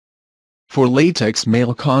For latex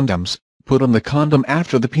male condoms, put on the condom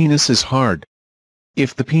after the penis is hard.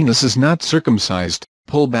 If the penis is not circumcised,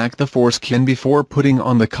 pull back the foreskin before putting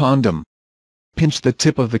on the condom. Pinch the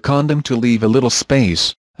tip of the condom to leave a little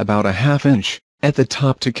space, about a ½ inch, at the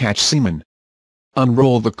top to catch semen.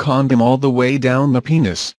 Unroll the condom all the way down the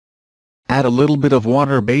penis. Add a little bit of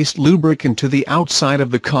water-based lubricant to the outside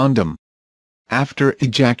of the condom. After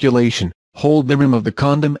ejaculation, hold the rim of the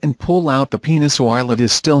condom and pull out the penis while it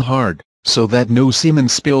is still hard, so that no semen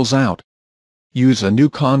spills out. Use a new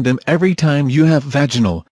condom every time you have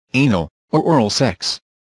vaginal, anal, or oral sex.